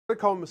A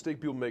common mistake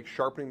people make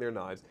sharpening their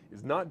knives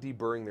is not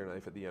deburring their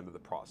knife at the end of the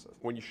process.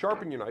 When you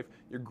sharpen your knife,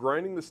 you're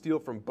grinding the steel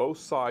from both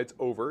sides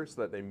over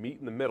so that they meet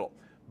in the middle.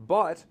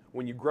 But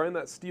when you grind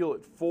that steel,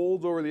 it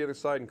folds over the other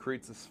side and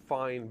creates this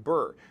fine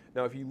burr.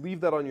 Now, if you leave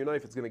that on your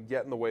knife, it's going to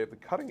get in the way of the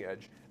cutting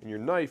edge, and your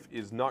knife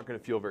is not going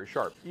to feel very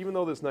sharp. Even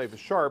though this knife is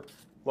sharp,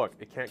 look,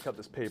 it can't cut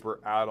this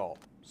paper at all.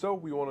 So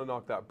we want to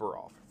knock that burr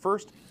off.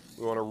 First,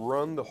 we want to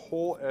run the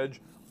whole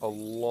edge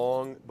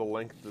along the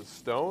length of the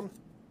stone.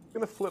 We're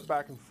going to flip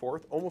back and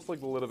forth, almost like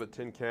the lid of a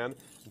tin can,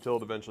 until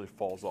it eventually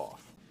falls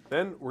off.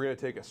 Then we're going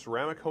to take a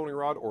ceramic honing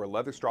rod or a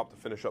leather strop to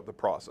finish up the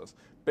process.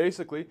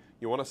 Basically,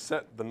 you want to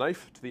set the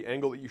knife to the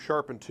angle that you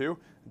sharpen to,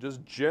 and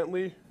just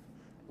gently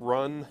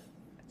run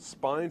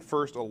spine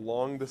first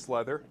along this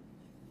leather,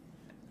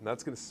 and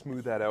that's going to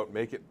smooth that out,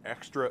 make it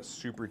extra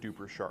super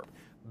duper sharp.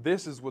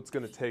 This is what's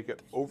going to take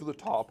it over the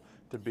top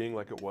to being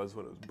like it was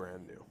when it was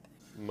brand new.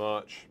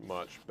 Much,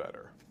 much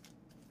better.